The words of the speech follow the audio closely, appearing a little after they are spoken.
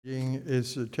Reading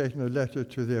is taking a letter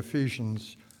to the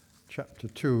Ephesians, chapter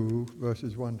 2,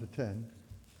 verses 1 to 10.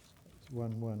 It's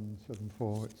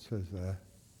 1174, it says there.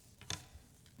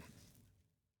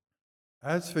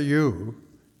 As for you,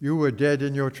 you were dead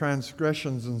in your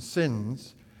transgressions and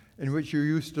sins, in which you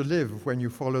used to live when you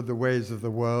followed the ways of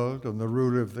the world and the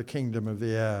ruler of the kingdom of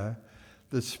the air,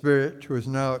 the spirit who is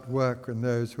now at work in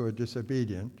those who are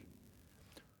disobedient.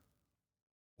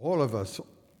 All of us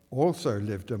also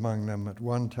lived among them at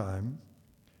one time,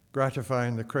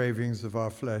 gratifying the cravings of our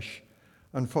flesh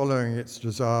and following its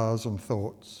desires and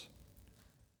thoughts.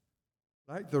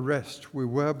 Like the rest, we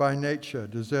were by nature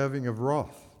deserving of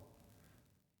wrath.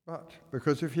 But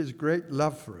because of his great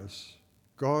love for us,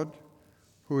 God,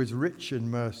 who is rich in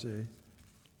mercy,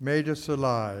 made us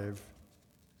alive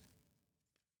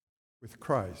with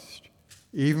Christ,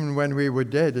 even when we were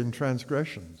dead in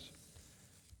transgressions.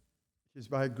 It is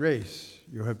by grace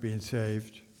you have been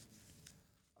saved.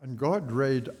 And God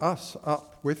raised us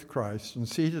up with Christ and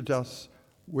seated us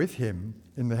with him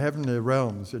in the heavenly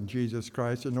realms in Jesus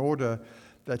Christ, in order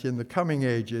that in the coming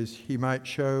ages he might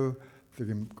show the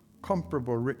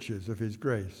incomparable riches of his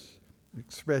grace,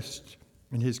 expressed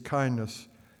in his kindness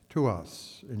to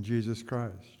us in Jesus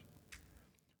Christ.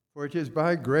 For it is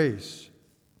by grace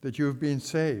that you have been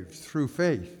saved through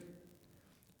faith.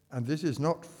 And this is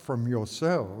not from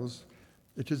yourselves,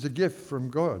 it is a gift from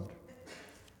God,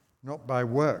 not by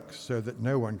works, so that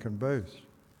no one can boast.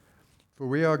 For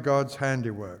we are God's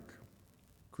handiwork,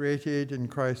 created in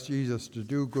Christ Jesus to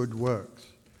do good works,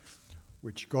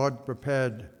 which God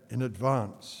prepared in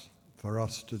advance for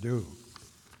us to do.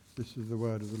 This is the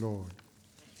word of the Lord.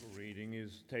 The reading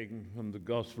is taken from the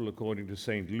Gospel according to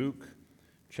St. Luke,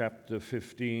 chapter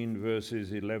 15,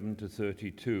 verses 11 to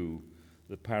 32,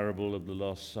 the parable of the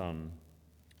lost son.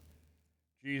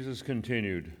 Jesus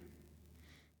continued,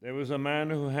 "There was a man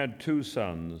who had 2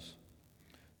 sons.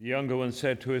 The younger one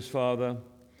said to his father,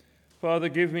 'Father,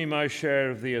 give me my share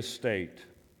of the estate.'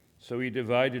 So he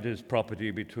divided his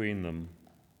property between them.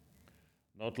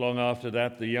 Not long after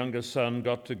that, the younger son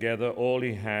got together all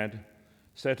he had,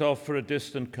 set off for a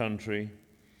distant country,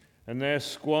 and there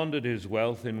squandered his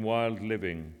wealth in wild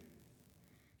living.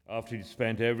 After he'd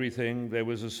spent everything, there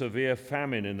was a severe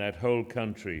famine in that whole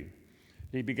country.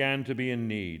 He began to be in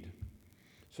need.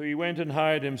 So he went and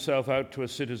hired himself out to a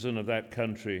citizen of that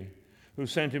country, who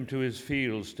sent him to his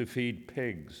fields to feed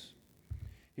pigs.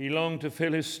 He longed to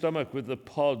fill his stomach with the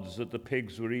pods that the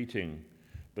pigs were eating,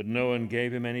 but no one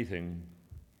gave him anything.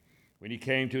 When he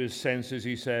came to his senses,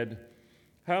 he said,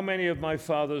 'How many of my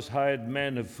father's hired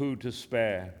men have food to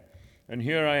spare, and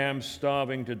here I am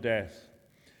starving to death?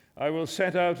 I will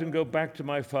set out and go back to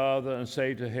my father and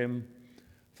say to him,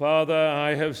 Father,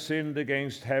 I have sinned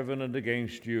against heaven and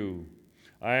against you.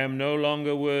 I am no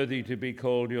longer worthy to be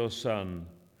called your son.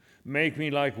 Make me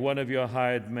like one of your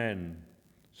hired men.'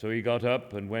 So he got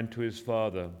up and went to his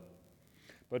father.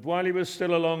 But while he was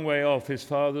still a long way off, his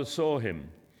father saw him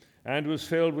and was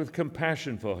filled with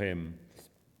compassion for him.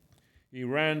 He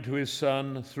ran to his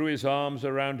son, threw his arms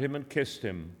around him and kissed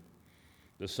him.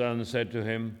 The son said to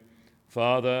him,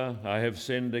 'Father, I have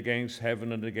sinned against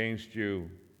heaven and against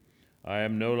you. I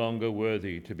am no longer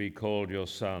worthy to be called your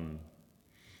son.'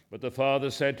 But the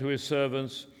father said to his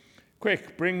servants,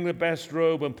 'Quick, bring the best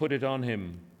robe and put it on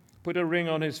him. Put a ring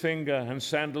on his finger and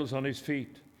sandals on his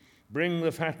feet. Bring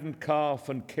the fattened calf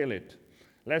and kill it.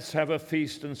 Let's have a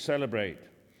feast and celebrate.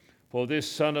 For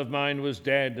this son of mine was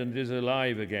dead and is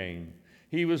alive again.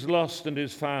 He was lost and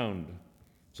is found.'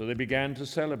 So they began to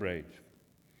celebrate.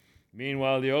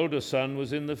 Meanwhile, the older son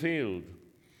was in the field.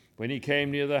 When he came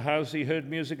near the house, he heard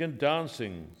music and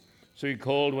dancing. So he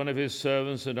called one of his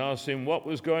servants and asked him what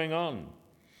was going on.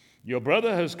 'Your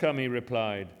brother has come,' he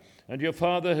replied, 'and your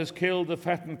father has killed the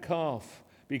fattened calf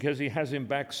because he has him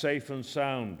back safe and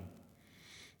sound.'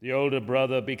 The older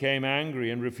brother became angry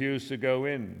and refused to go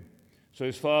in. So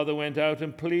his father went out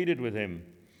and pleaded with him.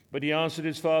 But he answered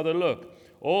his father, 'Look,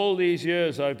 all these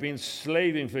years I've been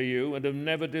slaving for you and have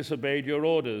never disobeyed your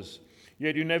orders.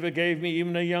 Yet you never gave me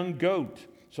even a young goat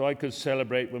so I could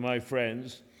celebrate with my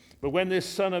friends. But when this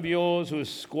son of yours who has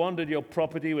squandered your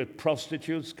property with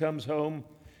prostitutes comes home,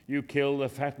 you kill the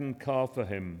fattened calf for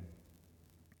him.'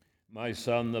 'My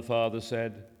son,' the father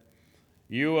said,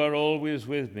 'you are always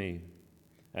with me,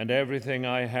 and everything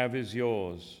I have is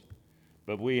yours.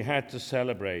 But we had to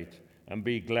celebrate and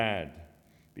be glad,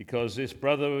 because this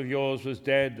brother of yours was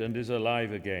dead and is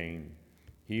alive again.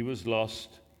 He was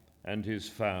lost and is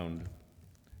found.'"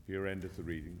 Here endeth the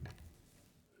reading.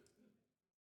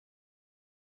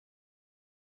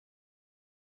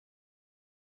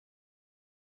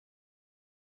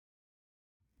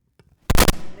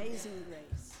 Amazing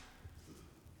grace.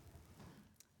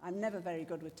 I'm never very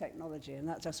good with technology, and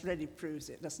that just really proves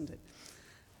it, doesn't it?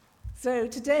 So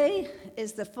today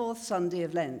is the fourth Sunday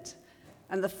of Lent,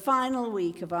 and the final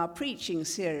week of our preaching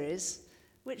series,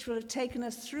 which will have taken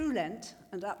us through Lent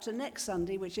and up to next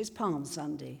Sunday, which is Palm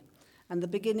Sunday, and the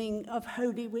beginning of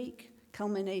Holy Week,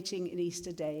 culminating in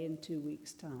Easter Day in 2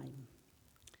 weeks' time.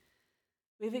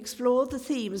 We've explored the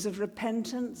themes of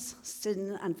repentance,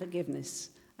 sin, and forgiveness,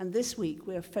 and this week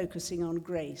we're focusing on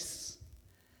grace.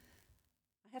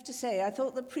 I have to say, I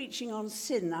thought that preaching on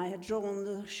sin I had drawn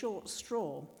the short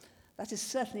straw. That is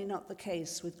certainly not the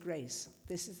case with grace.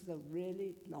 This is the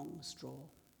really long straw.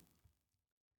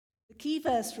 The key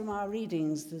verse from our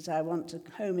readings that I want to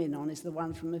home in on is the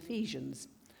one from Ephesians.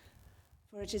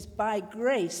 For it is by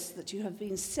grace that you have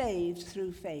been saved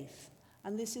through faith,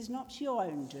 and this is not your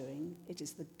own doing, it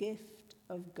is the gift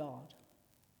of God.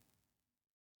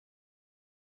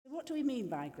 So what do we mean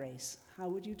by grace? How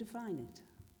would you define it?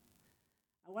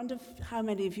 I wonder how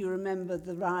many of you remember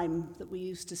the rhyme that we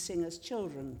used to sing as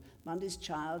children. Monday's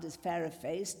child is fair of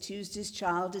face, Tuesday's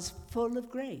child is full of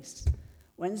grace.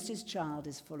 Wednesday's child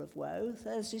is full of woe,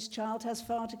 Thursday's child has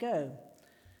far to go.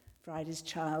 Friday's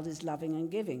child is loving and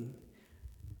giving.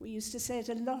 We used to say it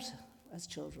a lot as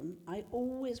children. I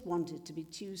always wanted to be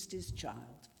Tuesday's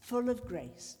child, full of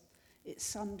grace. It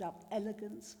summed up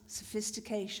elegance,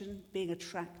 sophistication, being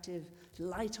attractive,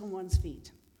 light on one's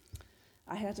feet.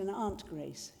 I had an Aunt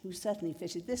Grace who certainly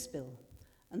fitted this bill,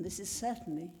 and this is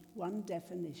certainly one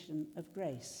definition of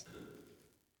grace.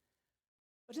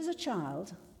 But as a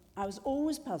child, I was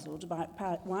always puzzled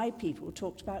about why people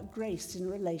talked about grace in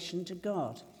relation to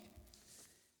God.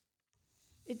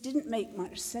 It didn't make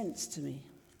much sense to me.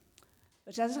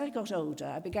 But as I got older,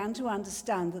 I began to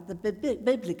understand that the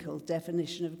biblical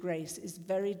definition of grace is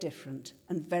very different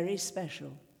and very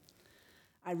special.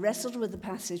 I wrestled with the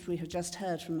passage we have just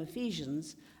heard from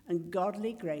Ephesians, and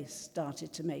godly grace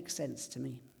started to make sense to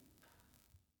me.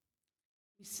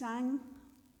 We sang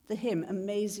the hymn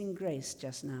Amazing Grace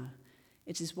just now.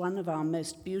 It is one of our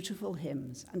most beautiful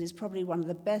hymns and is probably one of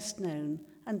the best known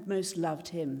and most loved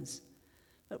hymns.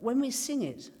 But when we sing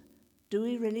it, do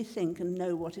we really think and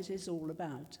know what it is all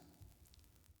about?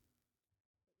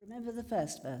 Remember the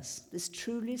first verse. This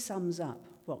truly sums up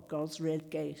what God's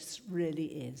grace really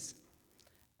is.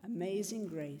 Amazing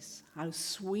grace, how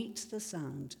sweet the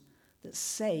sound that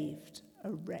saved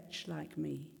a wretch like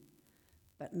me.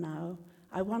 But now,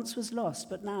 I once was lost,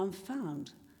 but now I'm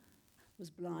found.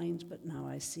 Was blind, but now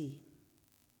I see.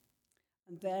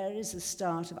 And there is the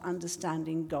start of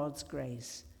understanding God's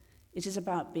grace. It is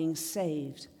about being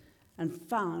saved and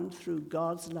found through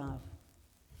God's love.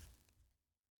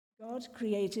 God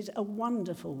created a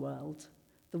wonderful world,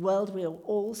 the world we are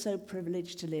all so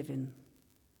privileged to live in.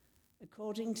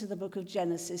 According to the book of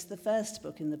Genesis, the first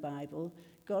book in the Bible,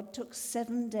 God took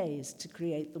 7 days to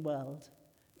create the world,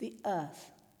 the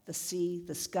earth, the sea,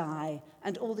 the sky,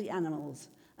 and all the animals.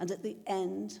 And at the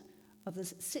end of the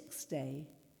 6th day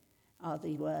are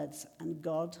the words, and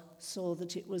God saw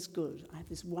that it was good. I have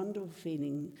this wonderful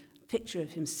picture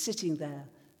of him sitting there,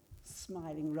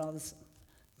 smiling rather,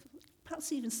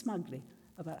 perhaps even smugly,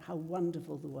 about how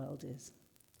wonderful the world is.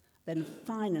 Then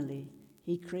finally,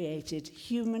 he created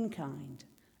humankind,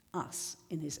 us,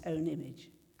 in his own image.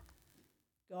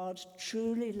 God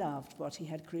truly loved what he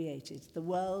had created, the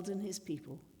world and his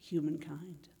people,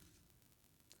 humankind.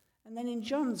 And then in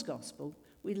John's Gospel,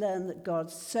 we learn that God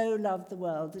so loved the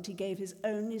world that he gave his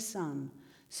only Son,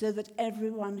 so that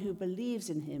everyone who believes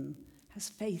in him, has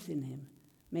faith in him,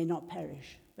 may not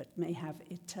perish, but may have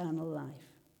eternal life.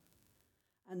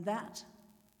 And that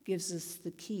gives us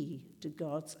the key to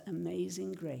God's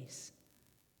amazing grace.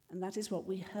 And that is what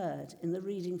we heard in the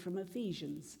reading from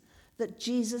Ephesians, that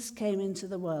Jesus came into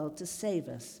the world to save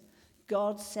us.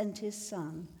 God sent his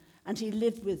Son, and he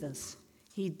lived with us.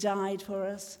 He died for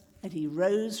us, and he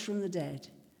rose from the dead.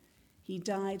 He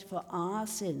died for our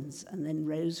sins and then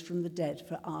rose from the dead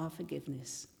for our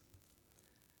forgiveness.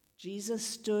 Jesus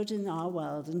stood in our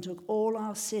world and took all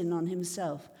our sin on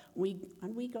himself. We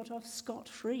got off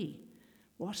scot-free.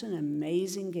 What an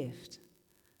amazing gift.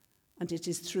 And it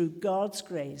is through God's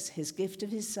grace, his gift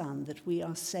of his Son, that we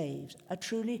are saved, a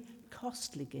truly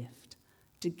costly gift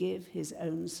to give his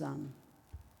own Son.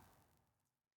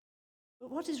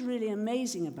 But what is really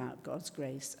amazing about God's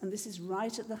grace, and this is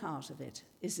right at the heart of it,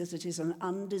 is that it is an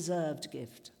undeserved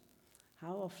gift.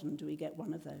 How often do we get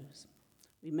one of those?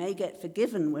 We may get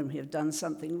forgiven when we have done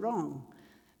something wrong,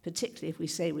 particularly if we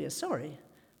say we are sorry,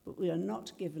 but we are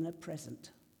not given a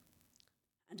present.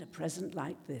 And a present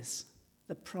like this,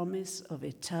 the promise of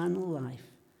eternal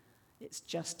life, it's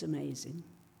just amazing.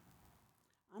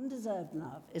 Undeserved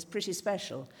love is pretty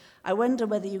special. I wonder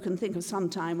whether you can think of some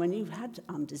time when you've had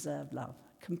undeserved love,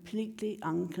 completely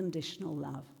unconditional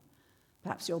love.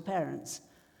 Perhaps your parents.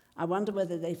 I wonder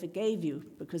whether they forgave you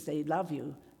because they love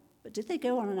you, but did they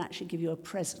go on and actually give you a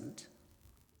present?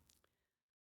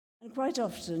 And quite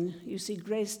often you see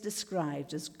grace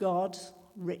described as God's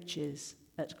riches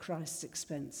at Christ's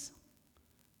expense.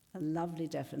 A lovely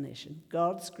definition.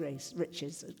 God's grace,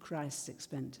 riches at Christ's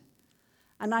expense.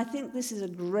 And I think this is a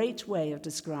great way of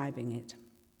describing it.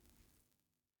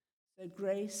 So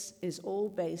grace is all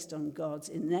based on God's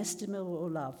inestimable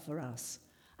love for us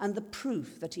and the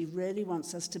proof that he really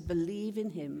wants us to believe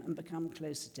in him and become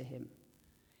closer to him.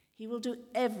 He will do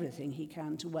everything he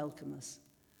can to welcome us.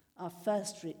 Our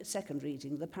second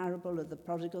reading, the parable of the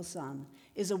prodigal son,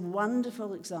 is a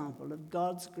wonderful example of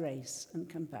God's grace and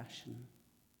compassion.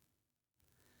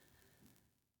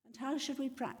 And how should we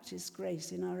practice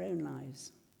grace in our own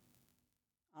lives?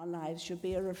 Our lives should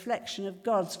be a reflection of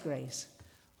God's grace.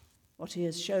 What he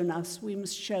has shown us, we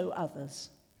must show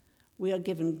others. We are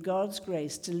given God's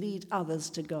grace to lead others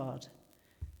to God.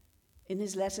 In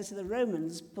his letter to the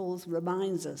Romans, Paul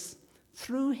reminds us,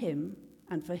 through him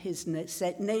and for his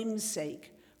name's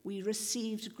sake, we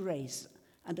received grace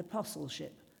and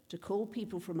apostleship to call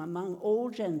people from among all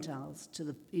Gentiles to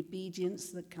the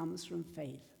obedience that comes from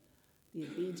faith. The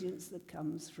obedience that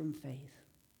comes from faith.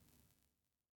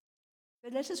 So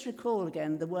let us recall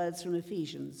again the words from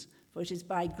Ephesians, for it is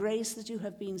by grace that you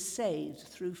have been saved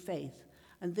through faith,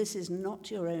 and this is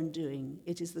not your own doing,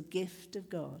 it is the gift of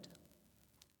God.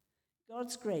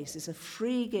 God's grace is a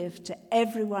free gift to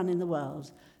everyone in the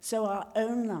world, so our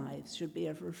own lives should be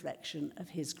a reflection of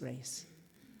his grace.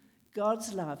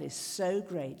 God's love is so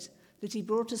great that he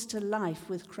brought us to life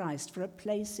with Christ for a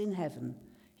place in heaven.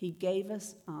 He gave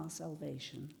us our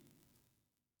salvation.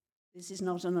 This is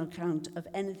not on account of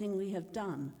anything we have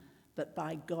done, but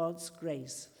by God's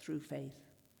grace through faith.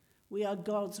 We are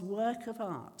God's work of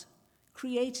art,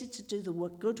 created to do the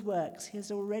good works he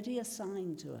has already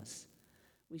assigned to us.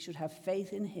 We should have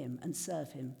faith in him and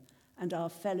serve him and our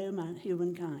fellow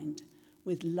humankind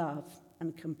with love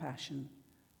and compassion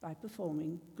by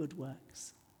performing good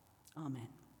works. Amen.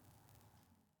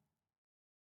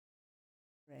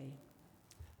 Pray.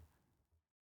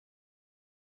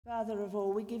 Father of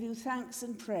all, we give you thanks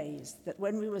and praise that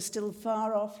when we were still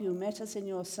far off, you met us in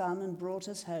your Son and brought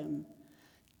us home.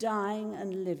 Dying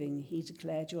and living, he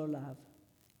declared your love,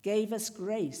 gave us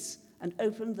grace and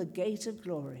opened the gate of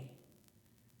glory.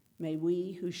 May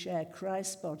we who share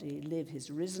Christ's body live his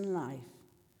risen life.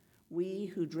 We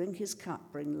who drink his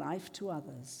cup bring life to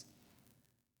others.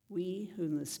 We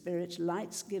whom the Spirit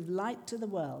lights give light to the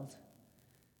world.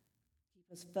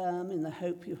 Keep us firm in the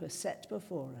hope you have set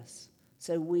before us,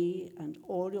 so we and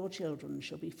all your children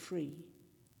shall be free,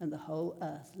 and the whole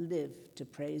earth live to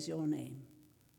praise your name.